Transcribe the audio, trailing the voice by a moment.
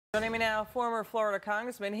Joining me now, former Florida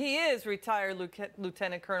Congressman. He is retired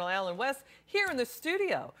Lieutenant Colonel Alan West here in the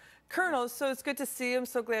studio. Colonel, so it's good to see you. I'm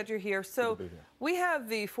so glad you're here. So we have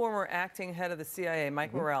the former acting head of the CIA,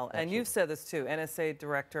 Mike Morrell, and you've said this too, NSA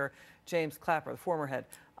Director James Clapper, the former head,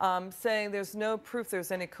 saying there's no proof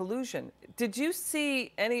there's any collusion. Did you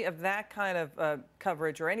see any of that kind of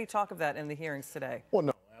coverage or any talk of that in the hearings today? Well,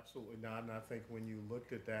 no. Absolutely not, and I think when you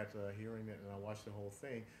looked at that hearing and I watched the whole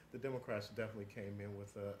thing, the Democrats definitely came in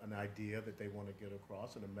with an idea that they want to get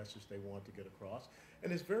across and a message they want to get across.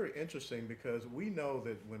 And it's very interesting because we know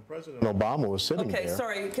that when President Obama was sitting there... Okay,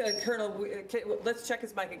 sorry, Colonel, let's check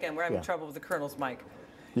his mic again. We're having trouble with the Colonel's mic.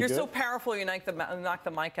 You're so powerful, you knock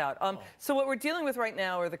the mic out. So what we're dealing with right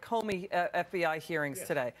now are the Comey FBI hearings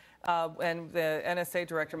today. And the NSA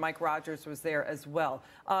Director, Mike Rogers, was there as well.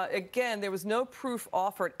 Again, there was no proof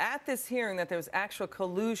offered at this hearing that there was actual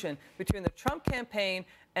collusion between the Trump campaign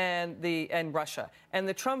and Russia. And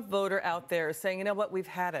the Trump voter out there is saying, you know what, we've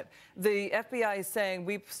had it. The FBI is saying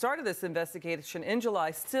we've started this investigation in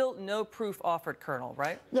July, still no proof offered, Colonel,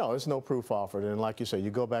 right? No, there's no proof offered. And like you say,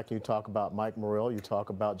 you go back and you talk about Mike Morrell, you talk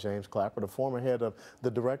about James Clapper, the former head of the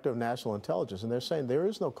Director of National Intelligence, and they're saying there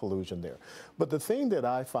is no collusion there. But the thing that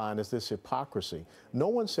I find is this hypocrisy. No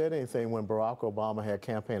one said anything when Barack Obama had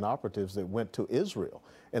campaign operatives that went to Israel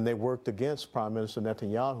and they worked against Prime Minister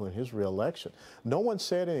Netanyahu in his reelection. No one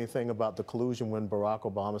said anything about the collusion when Barack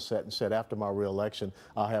Obama sat and said, after my reelection,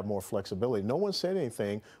 I'll have more flexibility. No one said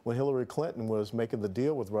anything when Hillary Clinton was making the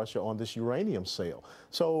deal with Russia on this uranium sale.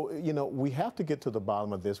 So, you know, we have to get to the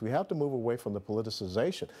bottom of this. We have to move away from the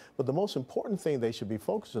politicization. But the most important thing they should be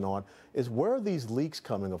focusing on is where are these leaks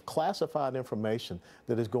coming of classified information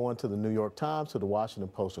that is going to the New York Times, to the Washington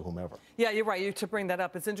Post, or whomever. Yeah, you're right. You to bring that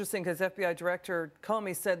up. It's interesting because FBI Director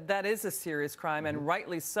Comey said that is a serious crime, and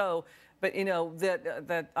rightly so. But, you know,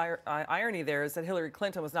 that irony there is that Hillary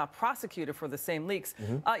Clinton was not prosecuted for the same leaks.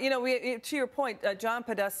 You know, to your point, John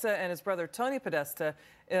Podesta and his brother Tony Podesta,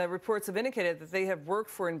 reports have indicated that they have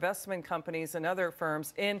worked for investment companies and other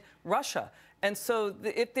firms in Russia. And so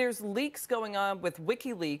if there's leaks going on with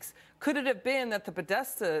WikiLeaks, could it have been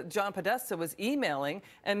that John Podesta was emailing,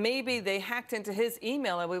 and maybe they hacked into his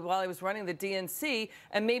email while he was running the DNC,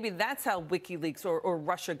 and maybe that's how WikiLeaks or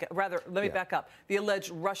Russia, rather, let me back up, the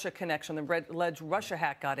alleged Russia connection, the alleged Russia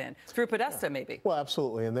hack got in, through Podesta maybe. Well,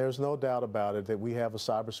 absolutely, and there's no doubt about it that we have a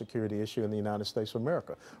cybersecurity issue in the United States of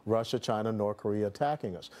America. Russia, China, North Korea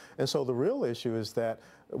attacking us. And so the real issue is that,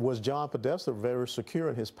 was John Podesta very secure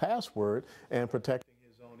in his password and protecting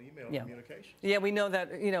his own email communications? Yeah, we know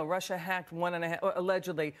that, you know, Russia hacked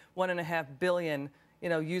allegedly 1.5 billion, you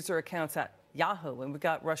know, user accounts at Yahoo, and we've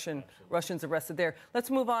got Russians arrested there. Let's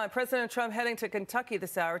move on. President Trump heading to Kentucky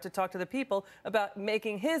this hour to talk to the people about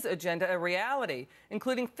making his agenda a reality,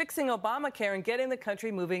 including fixing Obamacare and getting the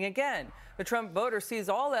country moving again. The Trump voter sees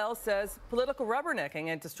all else as political rubbernecking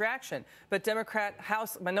and distraction, but Democrat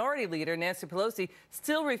House Minority Leader Nancy Pelosi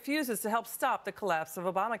still refuses to help stop the collapse of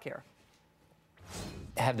Obamacare.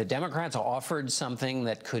 Have the Democrats offered something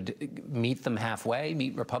that could meet them halfway,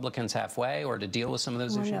 meet Republicans halfway, or to deal with some of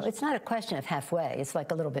those issues? No, it's not a question of halfway. It's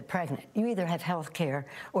like a little bit pregnant. You either have health care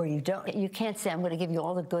or you don't. You can't say, I'm going to give you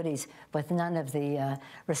all the goodies with none of the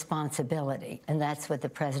responsibility. And that's what the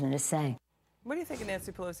president is saying. What do you think of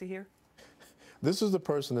Nancy Pelosi here? This is the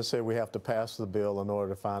person that said we have to pass the bill in order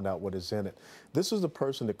to find out what is in it. This is the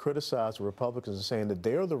person that criticized the Republicans and saying that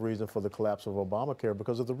they're the reason for the collapse of Obamacare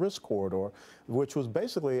because of the risk corridor, which was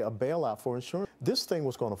basically a bailout for insurance. This thing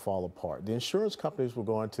was going to fall apart. The insurance companies were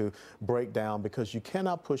going to break down because you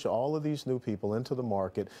cannot push all of these new people into the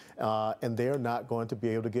market and they're not going to be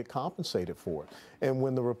able to get compensated for it. And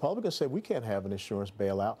when the Republicans said we can't have an insurance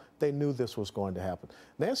bailout, they knew this was going to happen.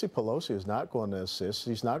 Nancy Pelosi is not going to assist.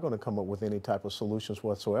 She's not going to come up with any type of solutions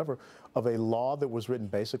whatsoever of a law that was written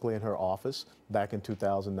basically in her office back in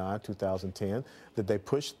 2009, 2010, that they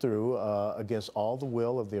pushed through against all the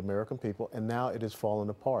will of the American people, and now it is falling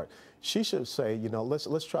apart. She should say, you know,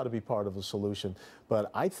 let's try to be part of the solution.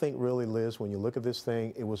 But I think really, Liz, when you look at this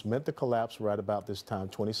thing, it was meant to collapse right about this time,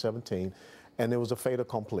 2017, and it was a fait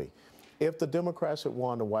accompli. If the Democrats had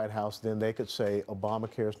won the White House, then they could say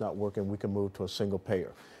Obamacare is not working, we can move to a single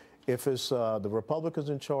payer. If it's the Republicans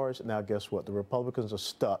in charge, now guess what? The Republicans are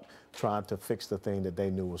stuck trying to fix the thing that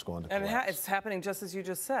they knew was going to collapse. And it's happening just as you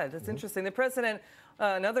just said. It's interesting. The president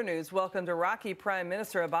In other news, welcomed Iraqi Prime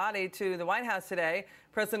Minister Abadi to the White House today.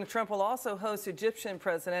 President Trump will also host Egyptian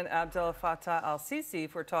President Abdel Fattah al-Sisi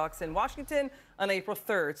for talks in Washington on April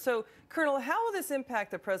 3rd. So, Colonel, how will this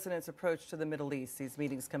impact the president's approach to the Middle East, these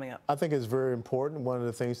meetings coming up? I think it's very important. One of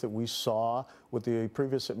the things that we saw with the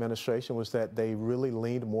previous administration was that they really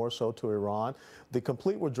leaned more so to Iran. The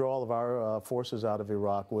complete withdrawal of our forces out of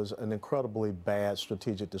Iraq was an incredibly bad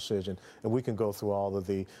strategic decision, and we can go through all of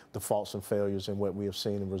the faults and failures and what we have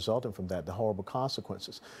seen and resulting from that, the horrible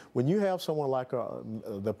consequences. When you have someone like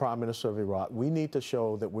the Prime Minister of Iraq, we need to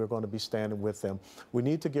show that we're going to be standing with them. We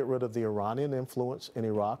need to get rid of the Iranian influence in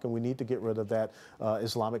Iraq, and we need to get rid of that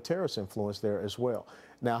Islamic terrorist influence there as well.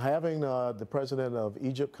 Now, having the president of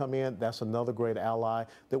Egypt come in, that's another great ally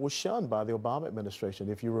that was shunned by the Obama administration.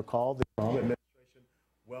 If you recall, the Obama administration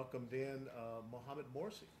welcomed in Mohammed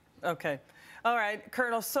Morsi. Okay. All right,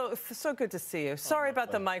 Colonel, so good to see you. Sorry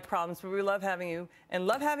about the mic problems, but we love having you and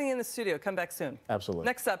love having you in the studio. Come back soon. Absolutely.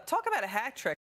 Next up, talk about a hat trick.